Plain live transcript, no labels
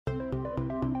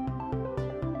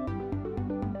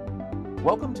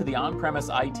Welcome to the On-Premise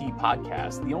IT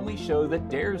Podcast, the only show that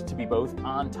dares to be both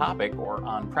on topic or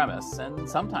on-premise, and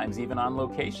sometimes even on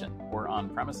location or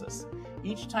on-premises.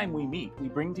 Each time we meet, we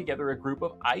bring together a group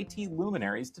of IT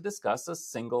luminaries to discuss a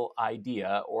single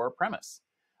idea or premise.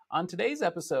 On today's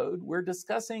episode, we're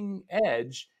discussing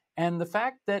Edge and the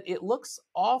fact that it looks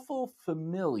awful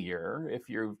familiar if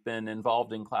you've been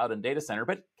involved in cloud and data center,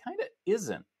 but kind of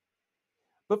isn't.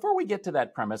 Before we get to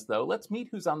that premise, though, let's meet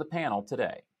who's on the panel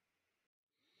today.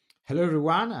 Hello,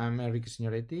 everyone. I'm Enrico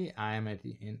Signoretti. I am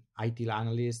an IT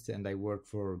analyst and I work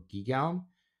for GigaOM.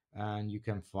 And you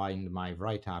can find my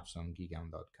write-ups on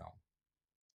gigaom.com.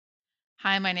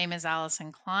 Hi, my name is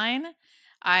Allyson Klein.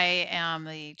 I am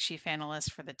the chief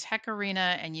analyst for the Tech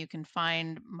Arena, and you can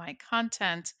find my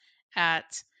content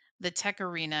at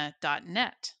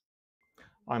thetecharena.net.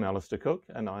 I'm Alastair Cooke,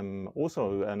 and I'm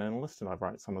also an analyst, and I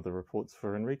write some of the reports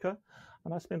for Enrico.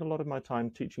 And I spend a lot of my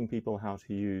time teaching people how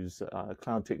to use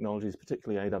cloud technologies,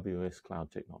 particularly AWS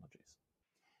cloud technologies.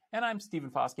 And I'm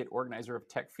Stephen Foskett, organizer of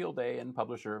Tech Field Day and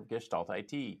publisher of Gestalt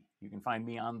IT. You can find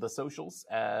me on the socials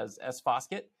as S.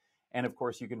 Foskett, and of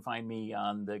course you can find me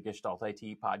on the Gestalt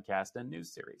IT podcast and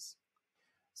news series.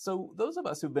 So those of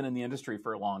us who've been in the industry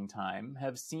for a long time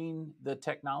have seen the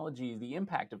technology, the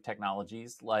impact of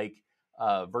technologies like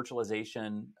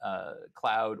virtualization,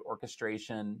 cloud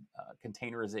orchestration,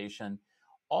 containerization.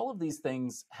 All of these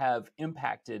things have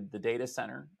impacted the data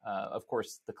center, of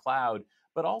course, the cloud,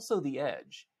 but also the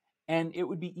edge. And it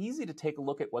would be easy to take a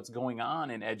look at what's going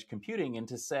on in edge computing and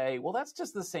to say, well, that's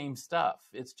just the same stuff.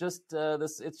 It's just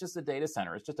it's just a data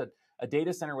center. It's just a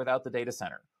data center without the data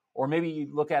center. Or maybe you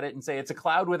look at it and say it's a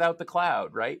cloud without the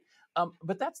cloud, right?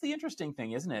 But that's the interesting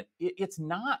thing, isn't it? It's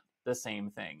not the same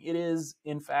thing. It is,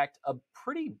 in fact, a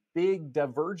pretty big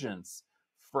divergence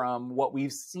from what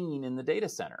we've seen in the data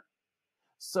center.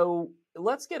 So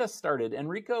let's get us started.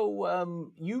 Enrico,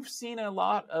 you've seen a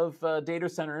lot of data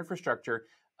center infrastructure.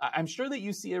 I'm sure that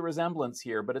you see a resemblance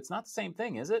here, but it's not the same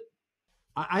thing, is it?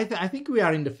 I think we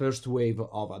are in the first wave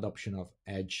of adoption of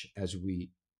Edge as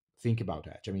we think about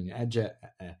Edge. I mean, Edge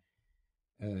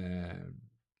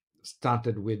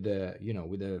started with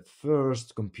the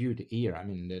first computer era. I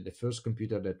mean, the first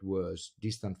computer that was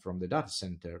distant from the data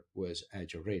center was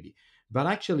Edge already. But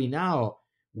actually now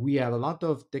we have a lot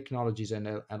of technologies and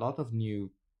a lot of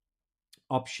new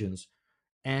options,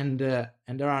 and there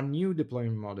are new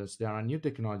deployment models. There are new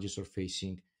technologies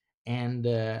surfacing, and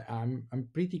I'm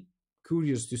pretty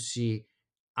curious to see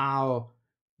how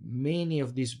many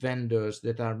of these vendors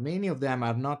many of them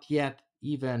are not yet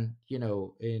even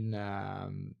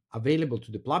available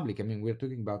to the public. I mean, we're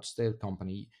talking about stealth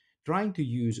company trying to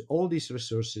use all these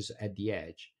resources at the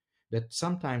edge that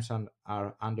sometimes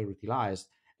are underutilized,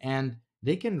 and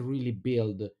they can really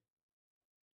build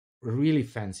really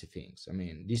fancy things. I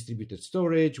mean, distributed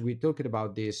storage. We talked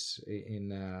about this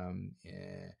in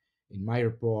my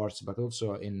reports, but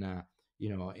also in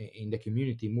the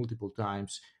community multiple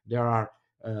times. There are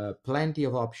plenty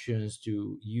of options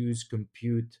to use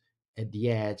compute at the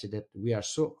edge that we are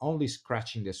so only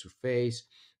scratching the surface,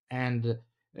 and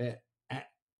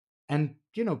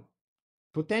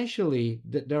potentially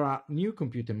there are new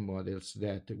computing models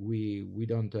that we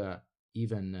don't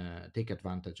even take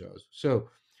advantage of. So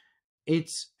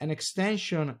it's an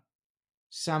extension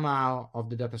somehow of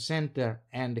the data center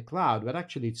and the cloud, but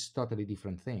actually it's totally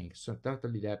different things. So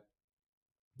totally that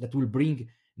will bring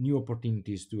new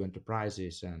opportunities to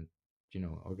enterprises and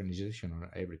organization of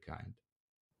every kind.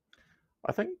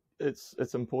 I think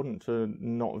it's important to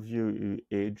not view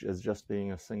Edge as just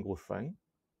being a single thing.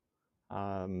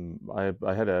 I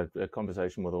had a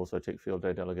conversation with also Tech Field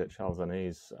Day delegate Charles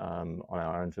Anise on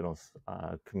our internal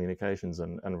communications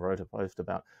and wrote a post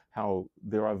about how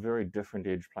there are very different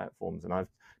edge platforms, and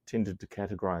I've tended to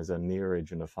categorize a near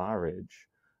edge and a far edge.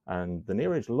 And the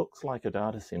near edge looks like a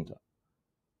data center.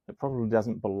 It probably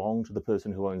doesn't belong to the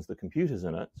person who owns the computers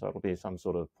in it, so it'll be some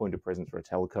sort of point of presence for a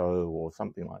telco or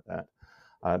something like that.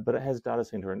 But it has data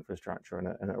center infrastructure and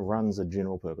it runs a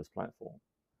general purpose platform.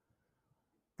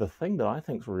 The thing that I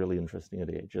think is really interesting at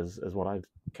Edge is what I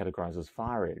categorize as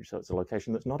far edge. So it's a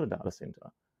location that's not a data center.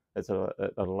 It's a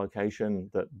location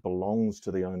that belongs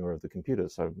to the owner of the computer.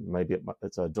 So maybe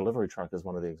it's a delivery truck is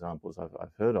one of the examples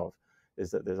I've heard of, is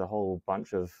that there's a whole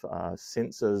bunch of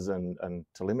sensors and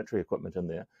telemetry equipment in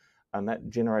there. And that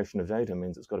generation of data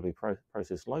means it's got to be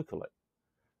processed locally.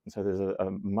 And so there's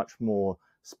a much more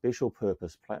special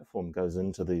purpose platform goes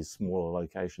into these smaller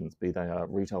locations, be they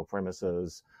retail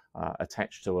premises,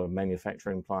 attached to a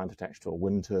manufacturing plant, attached to a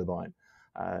wind turbine.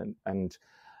 And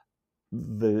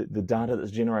the data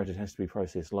that's generated has to be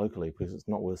processed locally because it's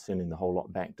not worth sending the whole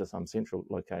lot back to some central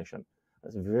location.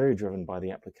 It's very driven by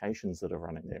the applications that are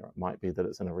running there. It might be that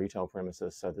it's in a retail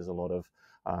premises, so there's a lot of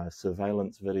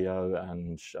surveillance video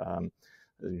and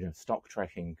stock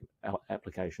tracking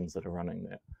applications that are running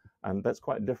there. And that's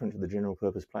quite different to the general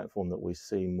purpose platform that we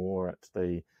see more at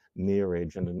the near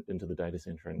edge and into the data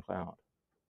center and cloud.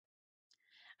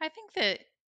 I think that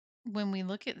when we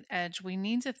look at edge, we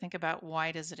need to think about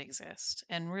why does it exist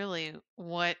and really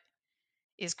what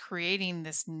is creating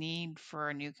this need for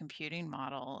a new computing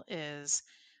model is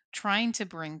trying to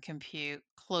bring compute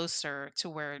closer to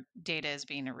where data is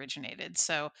being originated.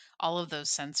 So all of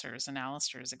those sensors in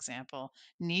Alastair's example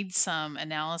need some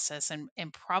analysis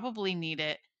and probably need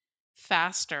it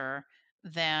faster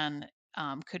than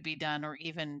could be done or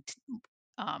even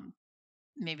um,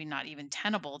 maybe not even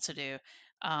tenable to do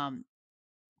um,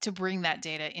 to bring that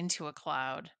data into a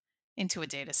cloud, into a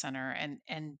data center,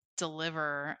 and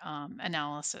deliver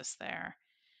analysis there.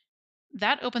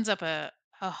 That opens up a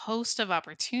host of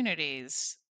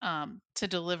opportunities to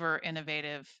deliver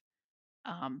innovative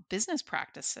business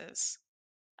practices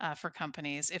for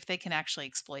companies if they can actually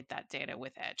exploit that data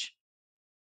with edge.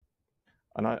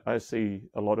 And I see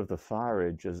a lot of the far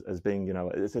edge as being,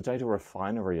 it's a data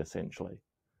refinery essentially.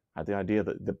 The idea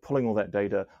that they're pulling all that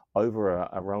data over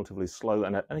a relatively slow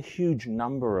and a huge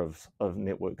number of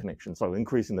network connections. So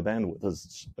increasing the bandwidth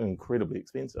is incredibly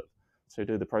expensive. So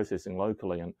do the processing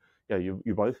locally, and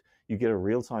you get a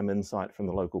real-time insight from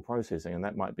the local processing, and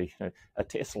that might be a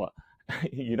Tesla.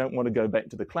 You don't want to go back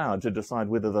to the cloud to decide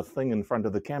whether the thing in front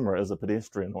of the camera is a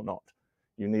pedestrian or not.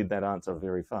 You need that answer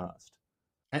very fast.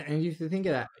 And if you think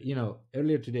of that,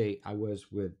 earlier today I was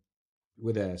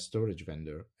with a storage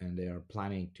vendor, and they are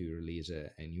planning to release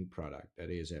a new product that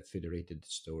is a federated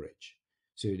storage.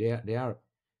 So they are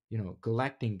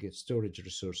collecting storage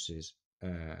resources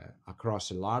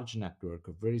across a large network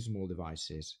of very small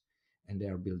devices, and they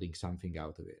are building something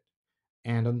out of it.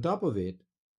 And on top of it,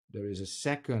 there is a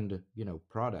second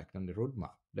product on the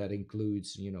roadmap that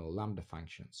includes Lambda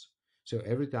functions. So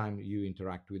every time you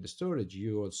interact with the storage,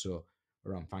 you also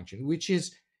run function, which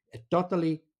is a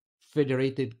totally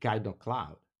federated kind of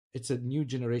cloud. It's a new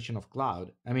generation of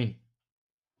cloud. I mean,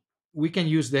 we can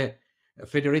use the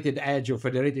federated edge or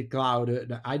federated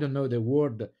cloud. I don't know the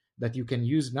word that you can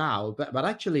use now, but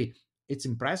actually it's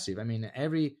impressive. I mean,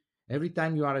 every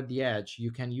time you are at the edge,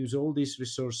 you can use all these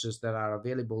resources that are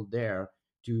available there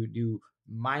to do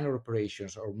minor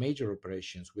operations or major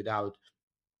operations without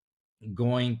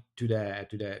going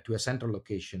to a central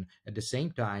location. At the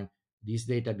same time, these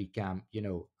data become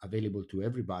available to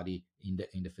everybody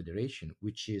in the federation,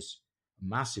 which is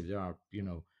massive. There are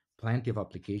plenty of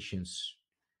applications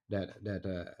that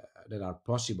are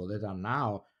possible, that are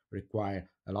now require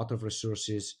a lot of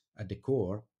resources at the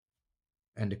core,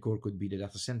 and the core could be the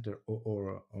data center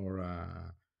or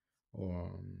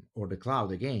the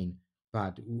cloud again.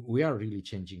 But we are really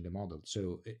changing the model.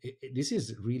 So this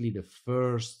is really the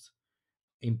first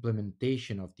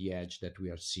implementation of the edge that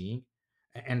we are seeing,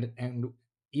 and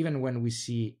even when we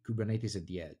see Kubernetes at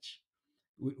the edge,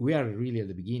 we are really at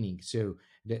the beginning. So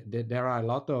there are a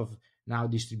lot of now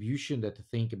distribution that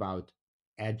think about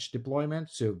edge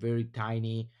deployment, so very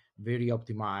tiny, very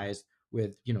optimized,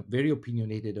 with very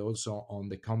opinionated also on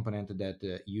the component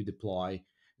that you deploy,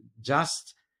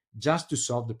 just to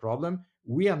solve the problem.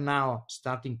 We are now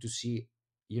starting to see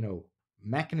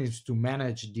mechanisms to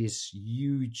manage this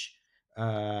huge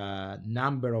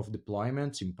number of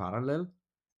deployments in parallel.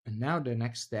 And now the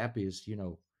next step is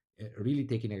really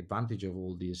taking advantage of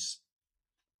all these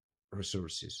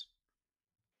resources.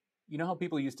 You know how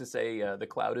people used to say the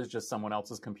cloud is just someone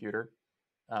else's computer?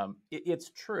 It's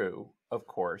true, of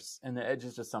course, and the edge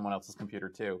is just someone else's computer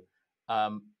too.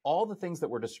 All the things that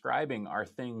we're describing are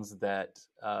things that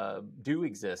do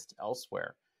exist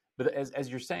elsewhere. But as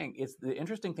you're saying, the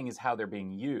interesting thing is how they're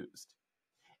being used.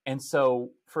 And so,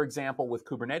 for example, with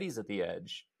Kubernetes at the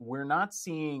edge, we're not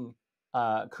seeing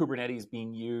Kubernetes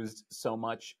being used so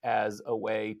much as a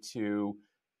way to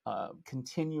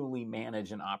continually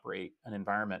manage and operate an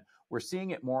environment. We're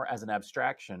seeing it more as an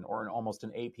abstraction or almost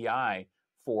an API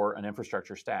for an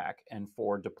infrastructure stack and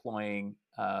for deploying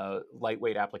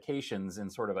lightweight applications in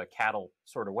sort of a cattle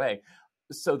sort of way.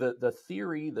 So the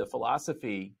theory, the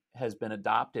philosophy has been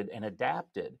adopted and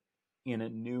adapted in a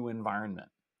new environment.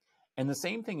 And the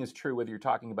same thing is true whether you're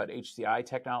talking about HCI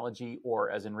technology or,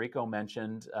 as Enrico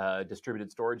mentioned,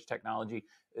 distributed storage technology.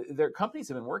 Companies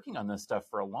have been working on this stuff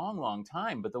for a long, long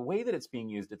time, but the way that it's being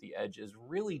used at the edge is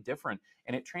really different,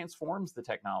 and it transforms the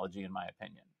technology, in my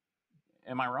opinion.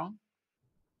 Am I wrong?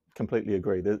 Completely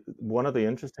agree. One of the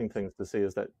interesting things to see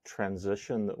is that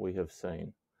transition that we have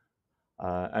seen.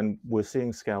 And we're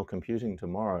seeing scale computing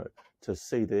tomorrow to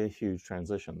see their huge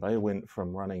transition. They went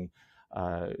from running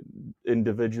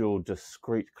individual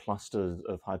discrete clusters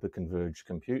of hyper-converged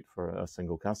compute for a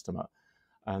single customer,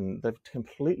 and they've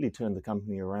completely turned the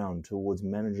company around towards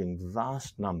managing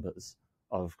vast numbers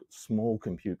of small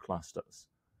compute clusters.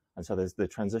 And so they're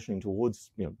transitioning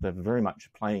towards, they're very much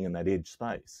playing in that edge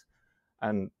space.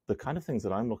 And the kind of things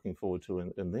that I'm looking forward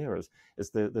to in there is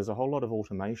there's a whole lot of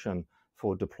automation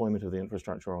for deployment of the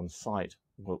infrastructure on site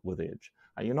with Edge.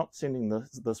 You're not sending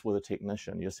this with a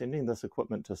technician. You're sending this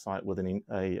equipment to site with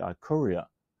a courier.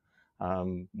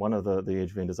 One of the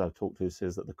Edge vendors I've talked to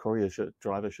says that the courier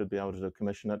driver should be able to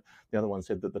commission it. The other one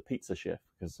said that the pizza chef,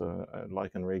 because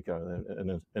like Enrico,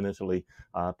 in Italy,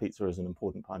 pizza is an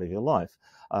important part of your life.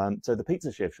 So the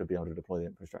pizza chef should be able to deploy the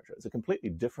infrastructure. It's a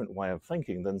completely different way of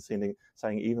thinking than saying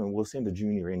even we'll send a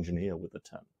junior engineer with a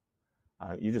TIM.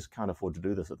 You just can't afford to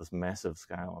do this at this massive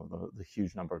scale of the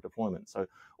huge number of deployments. So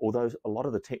although a lot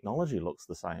of the technology looks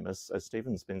the same, as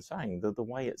Stephen's been saying, the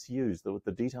way it's used,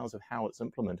 the details of how it's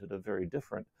implemented are very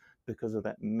different because of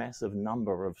that massive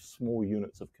number of small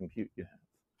units of compute you have.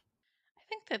 I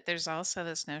think that there's also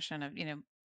this notion of,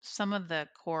 some of the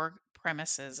core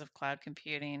premises of cloud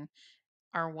computing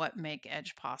are what make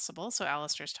edge possible. So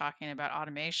Alistair's talking about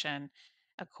automation,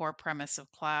 a core premise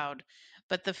of cloud,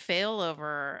 but the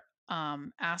failover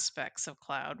aspects of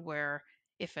cloud, where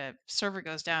if a server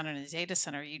goes down in a data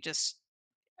center, you just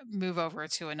move over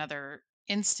to another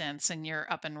instance and you're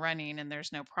up and running and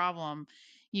there's no problem.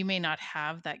 You may not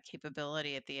have that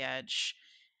capability at the edge,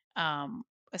 um,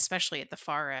 especially at the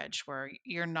far edge, where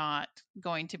you're not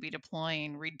going to be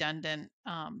deploying redundant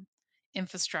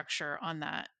infrastructure on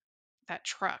that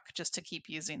truck, just to keep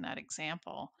using that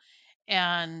example.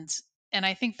 And and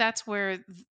I think that's where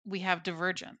we have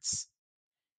divergence.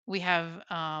 We have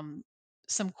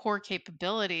some core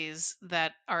capabilities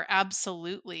that are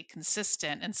absolutely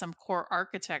consistent and some core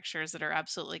architectures that are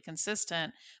absolutely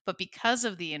consistent, but because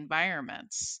of the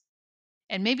environments,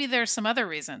 and maybe there's some other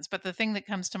reasons, but the thing that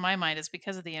comes to my mind is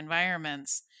because of the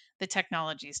environments, the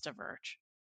technologies diverge.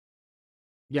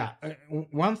 Yeah,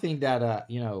 one thing that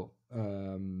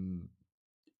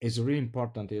is really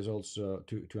important is also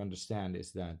to understand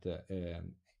is that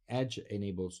Edge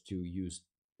enables to use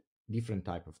different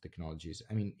type of technologies.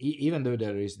 I mean, even though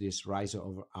there is this rise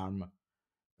of ARM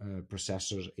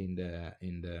processors in the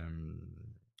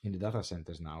data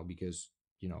centers now, because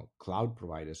cloud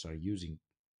providers are using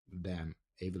them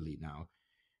heavily now,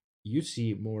 you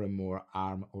see more and more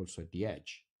ARM also at the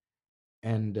edge.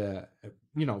 And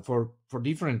for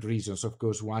different reasons. Of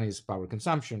course, one is power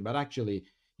consumption, but actually,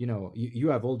 you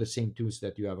have all the same tools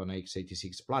that you have on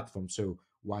x86 platform, so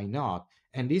why not?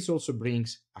 And this also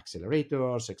brings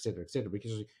accelerators, etc.,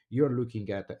 because you're looking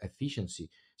at efficiency.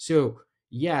 So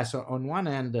yeah, so on one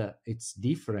end, it's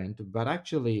different, but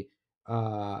actually,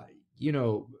 uh, you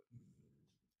know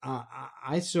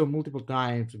I saw multiple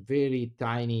times very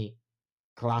tiny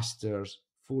clusters,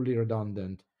 fully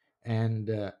redundant,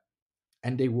 and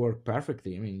and they work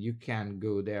perfectly. I mean, you can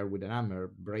go there with an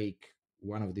hammer, break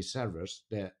one of these servers,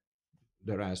 the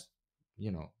rest,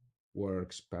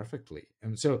 works perfectly.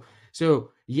 And so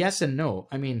yes and no.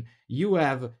 I mean, you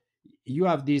have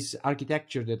this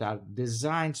architecture that are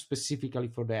designed specifically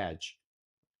for the edge,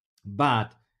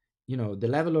 but the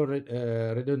level of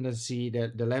redundancy,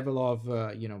 the level of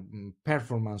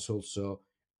performance also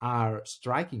are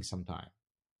striking sometimes.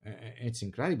 It's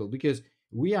incredible because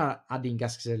we are adding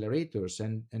accelerators,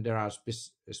 and there are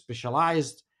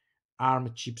specialized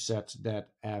ARM chipsets that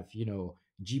have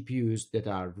GPUs that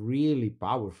are really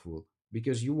powerful,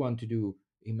 because you want to do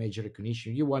image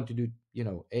recognition, you want to do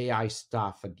AI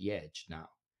stuff at the edge now.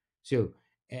 So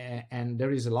and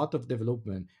there is a lot of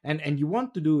development, and you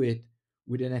want to do it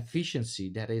with an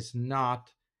efficiency that is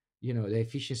not the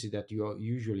efficiency that you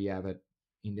usually have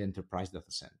in the enterprise data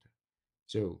center.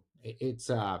 So it's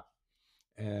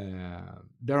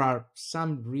there are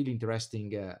some really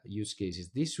interesting use cases.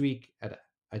 This week at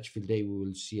Edgefield Day, we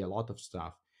will see a lot of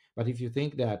stuff. But if you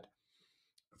think that,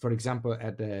 for example,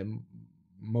 at the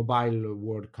Mobile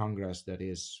World Congress, that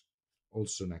is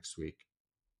also next week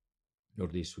or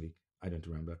this week, I don't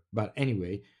remember. But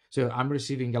anyway, so I'm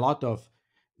receiving a lot of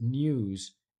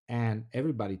news, and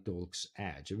everybody talks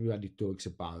edge. Everybody talks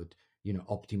about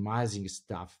optimizing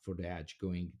stuff for the edge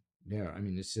going there. I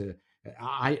mean, it's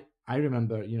I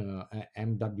remember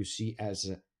MWC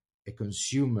as a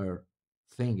consumer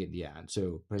thing at the end.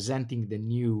 So presenting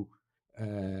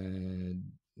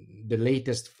the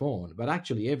latest phone, but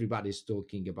actually everybody's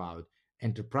talking about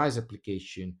enterprise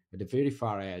application at the very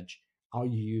far edge, how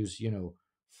you use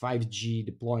 5G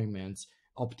deployments,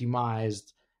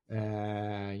 optimized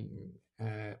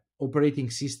operating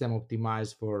system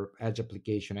optimized for edge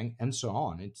application, and so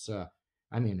on. It's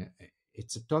I mean,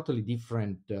 it's a totally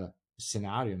different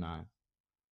scenario now.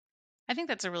 I think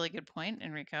that's a really good point,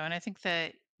 Enrico. And I think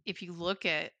that if you look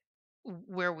at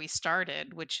where we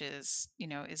started, which is,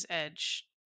 is edge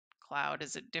cloud,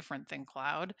 is it different than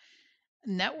cloud?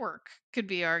 Network could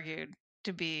be argued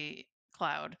to be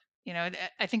cloud.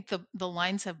 I think the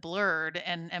lines have blurred,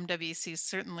 and MWC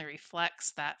certainly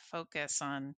reflects that focus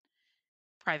on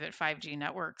private 5G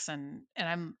networks. And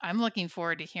I'm looking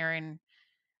forward to hearing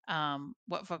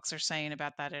what folks are saying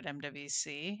about that at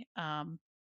MWC,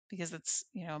 because it's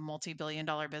a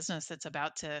multi-billion-dollar business that's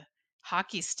about to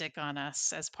hockey stick on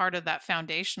us as part of that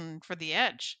foundation for the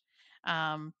edge.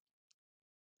 Um,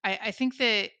 I think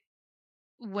that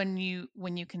when you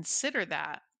consider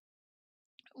that,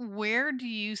 where do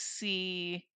you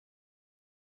see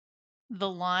the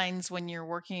lines when you're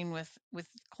working with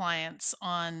clients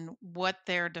on what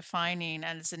they're defining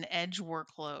as an edge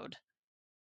workload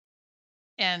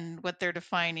and what they're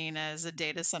defining as a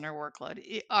data center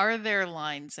workload? Are there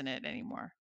lines in it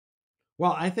anymore?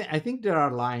 Well, I think there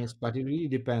are lines, but it really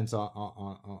depends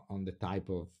on the type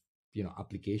of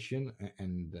application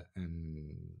and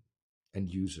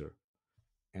user.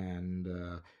 And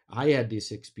I had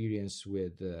this experience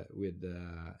with a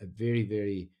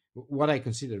very what I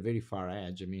consider very far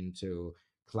edge. I mean, so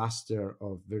cluster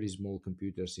of very small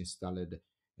computers installed,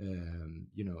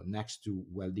 next to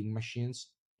welding machines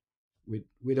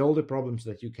with all the problems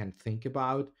that you can think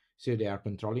about. So they are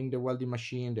controlling the welding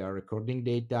machine, they are recording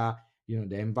data.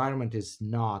 The environment is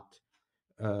not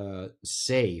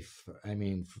safe. I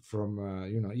mean, from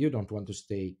you don't want to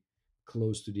stay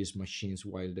close to these machines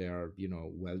while they are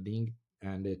welding,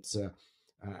 and it's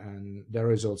and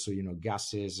there is also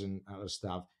gases and other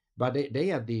stuff. But they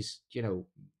have this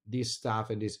stuff,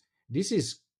 and this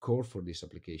is core for this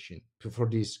application, for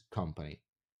this company.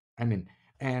 I mean,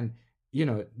 and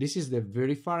this is the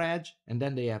very far edge, and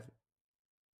then they have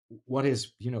what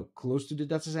is close to the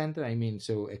data center. I mean,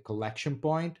 so a collection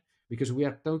point, because we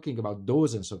are talking about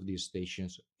dozens of these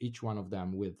stations, each one of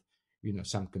them with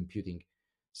some computing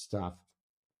stuff,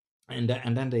 and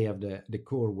then they have the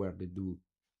core where they do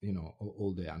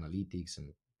all the analytics.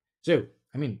 And so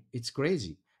I mean, it's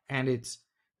crazy. And it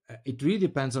really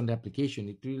depends on the application.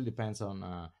 It really depends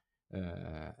on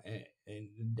and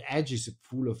the edge is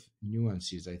full of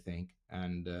nuances, I think.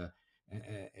 And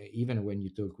even when you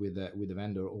talk with a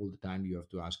vendor all the time, you have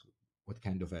to ask what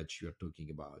kind of edge you're talking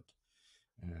about.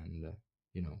 And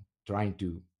trying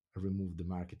to remove the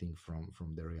marketing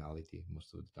from the reality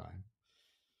most of the time.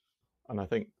 And I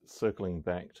think circling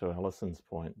back to Alyson's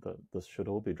point that this should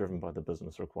all be driven by the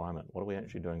business requirement. What are we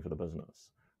actually doing for the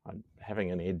business?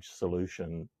 Having an edge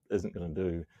solution isn't going to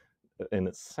do in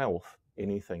itself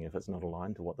anything if it's not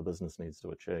aligned to what the business needs to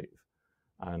achieve.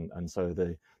 And so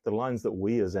the lines that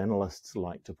we as analysts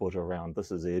like to put around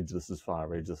this is edge, this is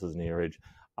far edge, this is near edge,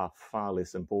 are far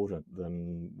less important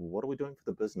than what are we doing for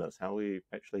the business? How are we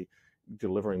actually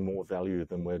delivering more value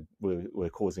than we're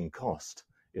causing cost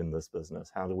in this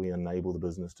business? How do we enable the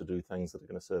business to do things that are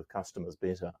going to serve customers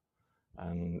better?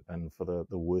 And for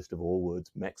the worst of all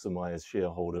words, maximize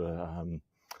shareholder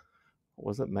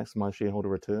maximize shareholder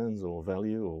returns or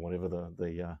value or whatever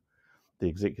the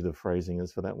executive phrasing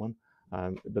is for that one.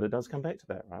 But it does come back to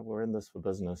that, right? We're in this for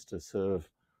business to serve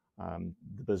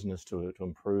the business, to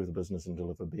improve the business and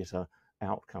deliver better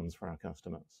outcomes for our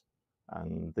customers.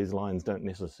 And these lines don't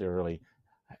necessarily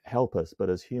help us, but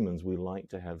as humans, we like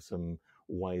to have some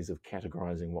ways of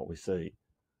categorizing what we see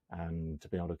and to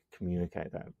be able to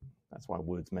communicate that. That's why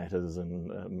words matters,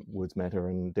 and words matter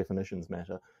and definitions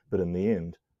matter. But in the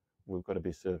end, we've got to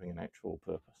be serving an actual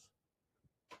purpose.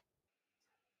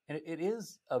 And it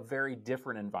is a very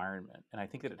different environment. And I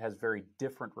think that it has very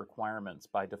different requirements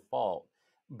by default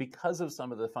because of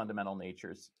some of the fundamental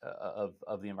natures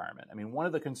of the environment. I mean, one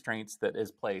of the constraints that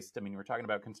is placed, I mean, we're talking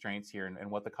about constraints here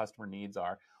and what the customer needs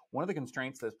are. One of the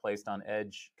constraints that's placed on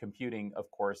edge computing,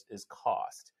 of course, is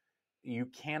cost. You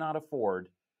cannot afford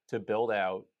to build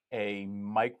out a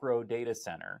micro data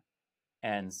center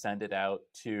and send it out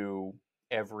to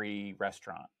every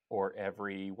restaurant or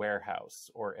every warehouse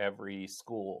or every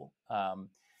school.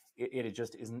 It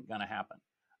just isn't going to happen.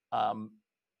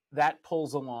 That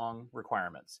pulls along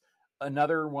requirements.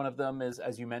 Another one of them is,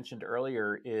 as you mentioned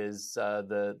earlier, is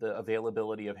the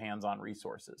availability of hands-on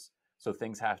resources. So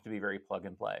things have to be very plug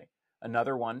and play.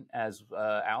 Another one, as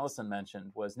Allyson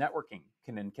mentioned, was networking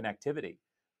and connectivity.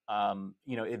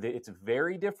 It's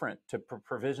very different to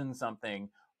provision something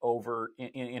over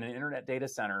in an internet data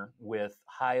center with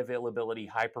high availability,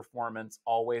 high performance,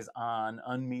 always on,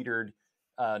 unmetered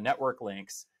network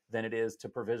links than it is to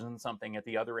provision something at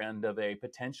the other end of a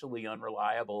potentially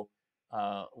unreliable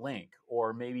link,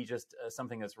 or maybe just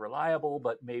something that's reliable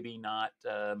but maybe not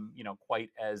quite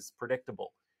as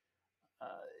predictable. Uh,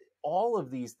 all of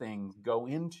these things go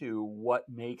into what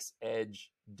makes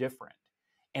edge different.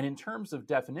 And in terms of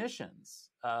definitions,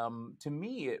 to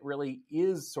me, it really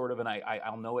is sort of an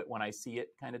I'll know it when I see it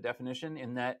kind of definition,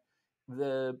 in that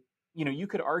you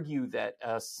could argue that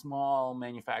a small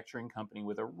manufacturing company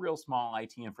with a real small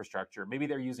IT infrastructure, maybe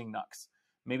they're using NUX,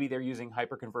 maybe they're using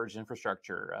hyper-converged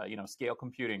infrastructure, scale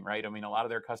computing, right? I mean, a lot of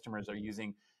their customers are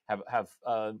have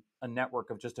a network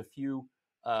of just a few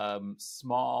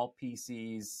small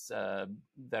PCs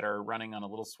that are running on a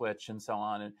little switch and so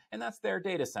on. And that's their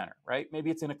data center, right? Maybe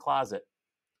it's in a closet.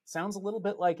 Sounds a little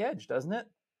bit like edge, doesn't it?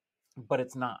 But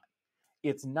it's not.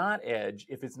 It's not edge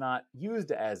if it's not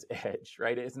used as edge,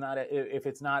 right? It's not if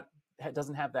it's not, it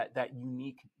doesn't have that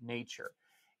unique nature.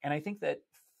 And I think that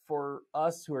for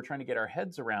us who are trying to get our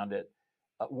heads around it,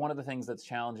 one of the things that's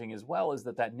challenging as well is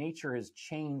that nature has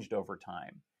changed over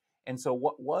time. And so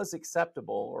what was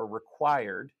acceptable or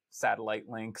required, satellite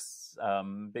links,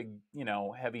 big,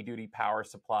 heavy duty power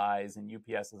supplies and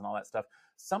UPSs and all that stuff,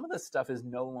 some of this stuff is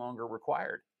no longer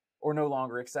required or no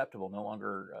longer acceptable, no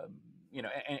longer,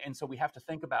 and so we have to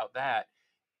think about that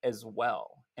as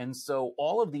well. And so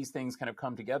all of these things kind of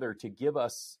come together to give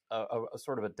us a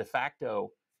sort of a de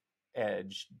facto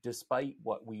edge, despite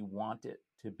what we want it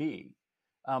to be.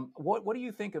 What do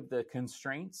you think of the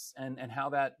constraints and how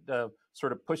that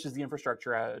sort of pushes the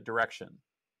infrastructure direction?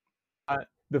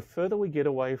 The further we get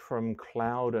away from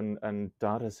cloud and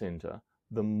data center,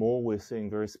 the more we're seeing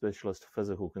very specialist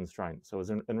physical constraints. So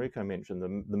as Enrico mentioned,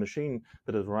 the machine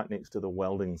that is right next to the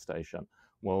welding station,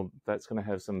 well, that's going to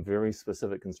have some very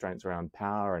specific constraints around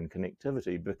power and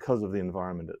connectivity because of the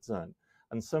environment it's in.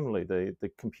 And similarly,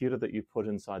 the computer that you put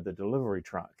inside the delivery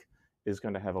truck is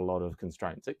going to have a lot of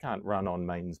constraints. It can't run on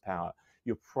mains power.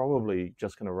 You're probably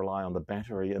just going to rely on the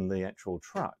battery in the actual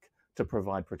truck to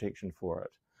provide protection for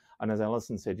it. And as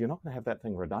Allyson said, you're not going to have that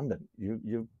thing redundant.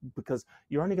 Because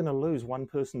you're only going to lose one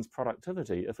person's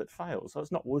productivity if it fails. So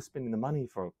it's not worth spending the money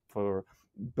for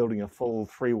building a full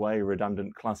three-way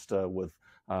redundant cluster with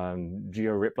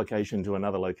geo-replication to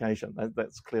another location.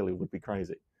 That's clearly would be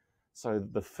crazy. So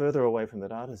the further away from the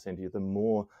data center, the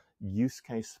more use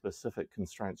case specific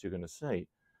constraints you're going to see.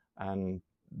 And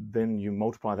then you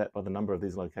multiply that by the number of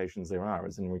these locations there are.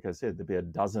 As Enrico said, there'd be a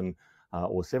dozen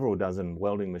or several dozen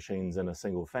welding machines in a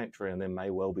single factory, and there may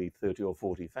well be 30 or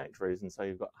 40 factories, and so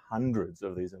you've got hundreds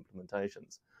of these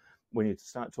implementations. When you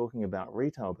start talking about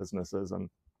retail businesses and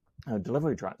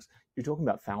delivery trucks, you're talking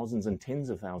about thousands and tens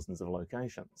of thousands of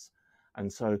locations.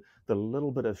 And so the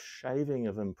little bit of shaving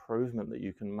of improvement that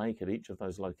you can make at each of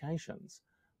those locations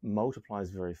multiplies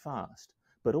very fast.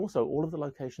 But also all of the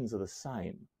locations are the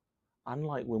same.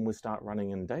 Unlike when we start running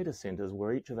in data centers,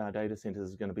 where each of our data centers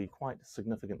is going to be quite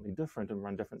significantly different and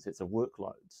run different sets of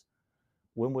workloads.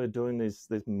 When we're doing these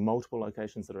multiple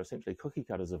locations that are essentially cookie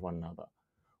cutters of one another,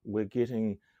 we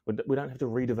don't have to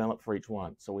redevelop for each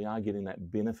one. So we are getting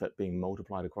that benefit being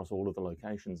multiplied across all of the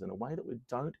locations in a way that we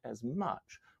don't as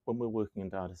much when we're working in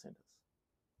data centers.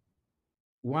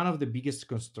 One of the biggest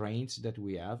constraints that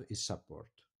we have is support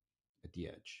at the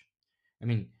edge. I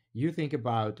mean, you think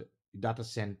about data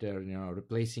center,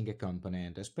 replacing a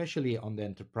component, especially on the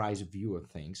enterprise view of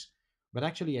things, but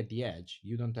actually at the edge,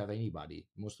 you don't have anybody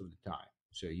most of the time.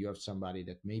 So you have somebody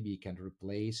that maybe can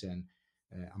replace and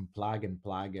unplug and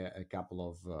plug a couple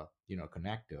of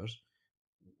connectors,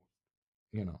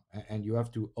 and you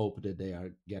have to hope that they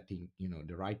are getting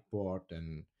the right port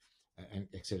and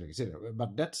et cetera, et cetera.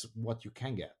 But that's what you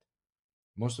can get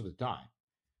most of the time.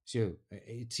 So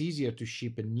it's easier to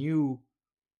ship a new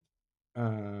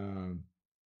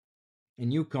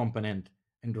component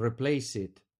and replace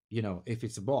it, if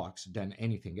it's a box, than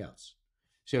anything else.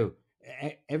 So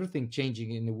everything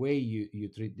changing in the way you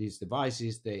treat these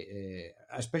devices, they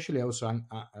especially also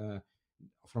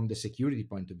from the security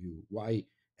point of view, why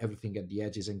everything at the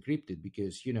edge is encrypted,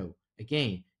 because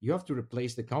again, you have to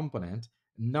replace the component,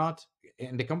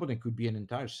 and the component could be an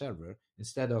entire server,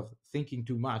 instead of thinking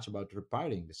too much about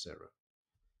repairing the server.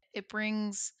 It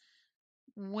brings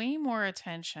way more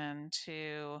attention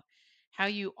to how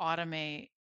you automate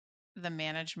the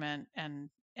management and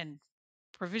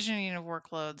provisioning of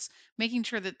workloads, making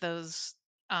sure that those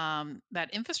that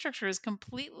infrastructure is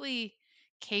completely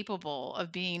capable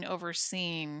of being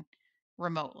overseen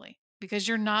remotely, because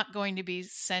you're not going to be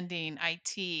sending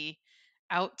IT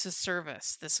out to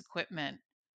service this equipment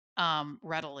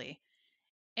readily.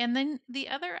 And then the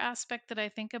other aspect that I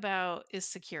think about is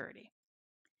security.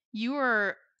 You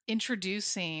are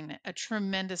introducing a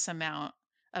tremendous amount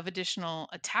of additional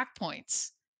attack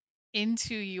points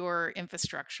into your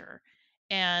infrastructure.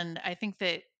 And I think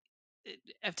that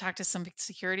I've talked to some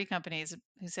security companies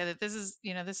who say that this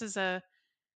is a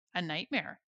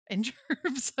nightmare in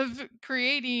terms of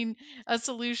creating a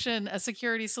solution, a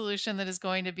security solution that is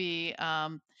going to be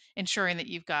ensuring that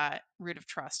you've got root of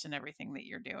trust in everything that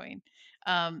you're doing.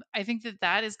 I think that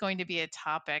that is going to be a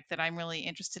topic that I'm really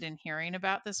interested in hearing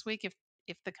about this week.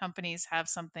 If the companies have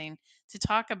something to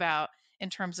talk about in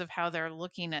terms of how they're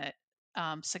looking at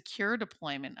secure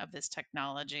deployment of this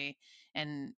technology,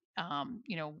 and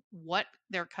what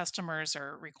their customers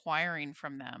are requiring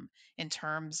from them in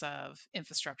terms of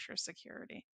infrastructure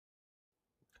security.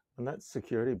 And that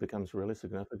security becomes really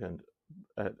significant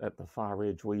at the far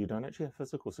edge where you don't actually have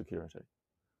physical security.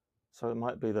 So it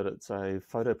might be that it's a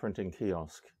photo printing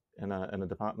kiosk in a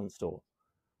department store,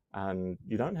 and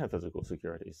you don't have physical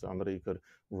security. Somebody could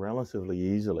relatively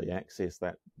easily access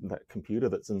that computer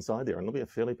that's inside there, and it'll be a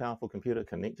fairly powerful computer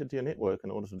connected to your network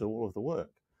in order to do all of the work.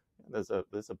 There's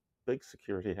a big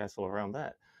security hassle around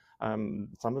that.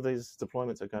 Some of these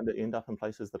deployments are going to end up in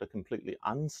places that are completely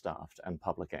unstaffed and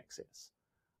public access.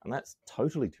 And that's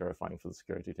totally terrifying for the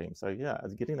security team. So yeah,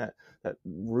 getting that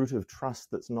root of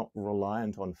trust that's not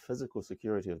reliant on physical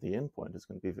security of the endpoint is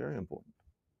going to be very important.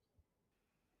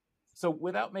 So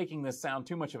without making this sound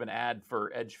too much of an ad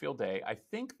for Edge Field Day, I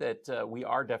think that we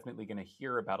are definitely going to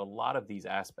hear about a lot of these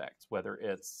aspects, whether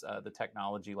it's the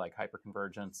technology like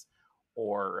hyperconvergence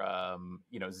or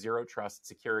zero trust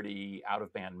security,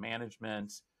 out-of-band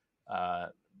management,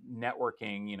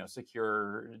 networking,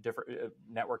 secure different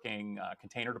networking,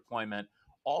 container deployment.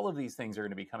 All of these things are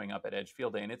going to be coming up at Edge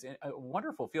Field Day, and it's a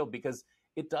wonderful field because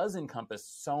it does encompass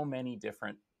so many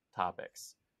different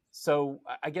topics. So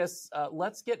I guess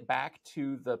let's get back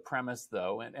to the premise,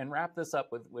 though, and wrap this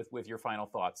up with your final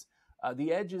thoughts.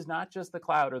 The edge is not just the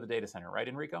cloud or the data center, right,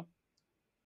 Enrico?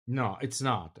 No, it's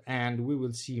not. And we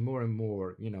will see more and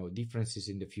more, differences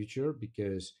in the future,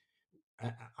 because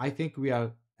I think we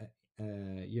are,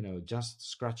 just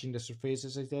scratching the surface,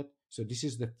 as I said. So this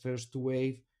is the first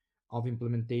wave of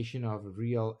implementation of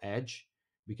real edge,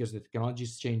 because the technology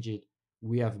is changing.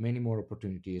 We have many more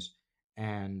opportunities,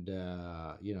 and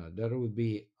there will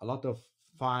be a lot of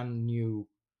fun, new,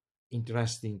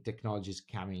 interesting technologies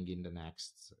coming in the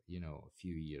next,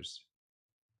 few years.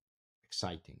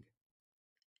 Exciting.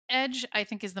 Edge, I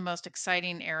think, is the most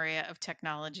exciting area of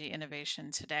technology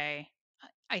innovation today.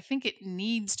 I think it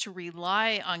needs to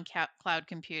rely on cloud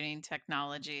computing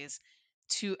technologies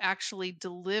to actually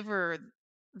deliver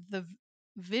the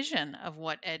vision of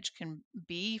what edge can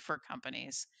be for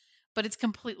companies, but it's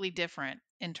completely different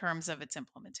in terms of its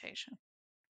implementation.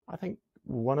 I think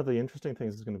one of the interesting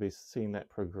things is going to be seeing that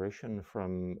progression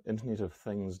from Internet of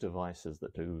Things devices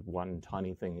that do one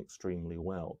tiny thing extremely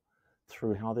well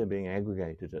through how they're being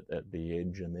aggregated at the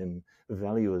edge, and then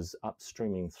value is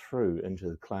upstreaming through into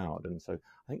the cloud. And so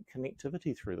I think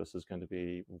connectivity through this is going to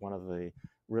be one of the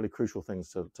really crucial things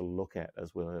to look at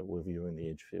as we're viewing the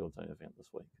Edge Field Day event this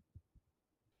week.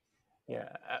 Yeah,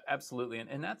 absolutely.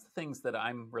 And that's the things that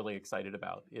I'm really excited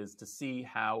about, is to see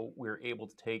how we're able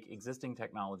to take existing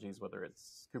technologies, whether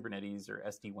it's Kubernetes or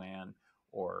SD-WAN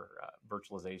or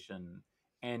virtualization,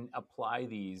 and apply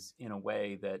these in a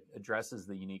way that addresses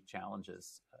the unique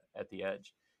challenges at the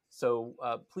edge. So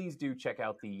please do check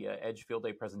out the Edge Field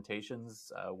Day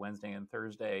presentations Wednesday and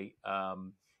Thursday.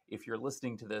 If you're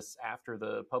listening to this after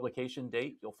the publication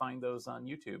date, you'll find those on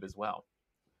YouTube as well.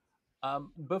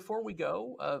 Before we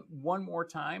go, one more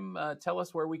time, tell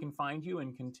us where we can find you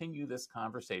and continue this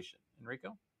conversation.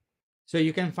 Enrico? So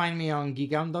you can find me on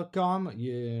geekout.com.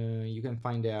 You can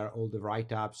find there all the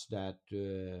write-ups that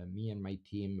me and my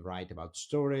team write about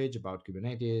storage, about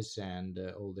Kubernetes, and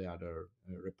all the other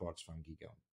reports from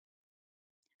Geekout.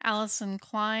 Allyson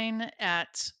Klein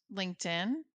at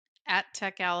LinkedIn, at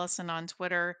Tech Allison on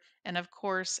Twitter, and of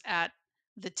course at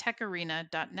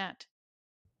thetecharena.net.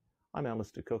 I'm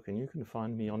Alastair Cooke, and you can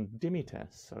find me on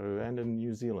Demitas, and in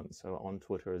New Zealand, so on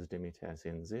Twitter as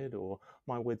DemitasNZ, or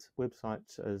my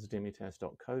website is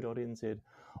demitas.co.nz,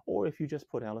 or if you just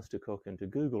put Alastair Cooke into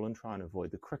Google and try and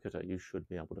avoid the cricketer, you should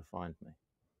be able to find me.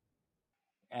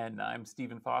 And I'm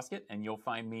Stephen Foskett, and you'll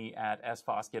find me at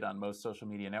sfoskett on most social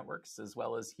media networks, as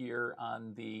well as here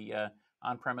on the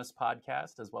On-Premise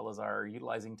podcast, as well as our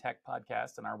Utilizing Tech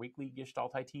podcast and our weekly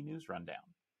Gestalt IT News Rundown.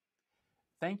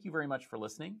 Thank you very much for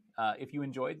listening. If you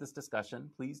enjoyed this discussion,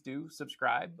 please do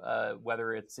subscribe,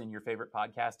 whether it's in your favorite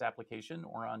podcast application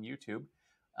or on YouTube,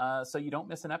 so you don't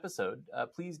miss an episode.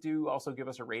 Please do also give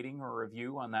us a rating or a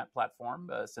review on that platform,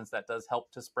 since that does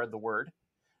help to spread the word.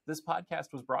 This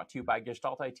podcast was brought to you by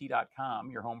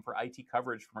GestaltIT.com, your home for IT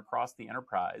coverage from across the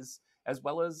enterprise, as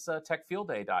well as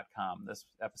TechFieldDay.com this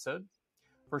episode.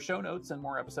 For show notes and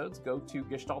more episodes, go to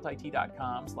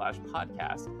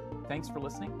GestaltIT.com/podcast. Thanks for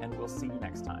listening, and we'll see you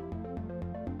next time.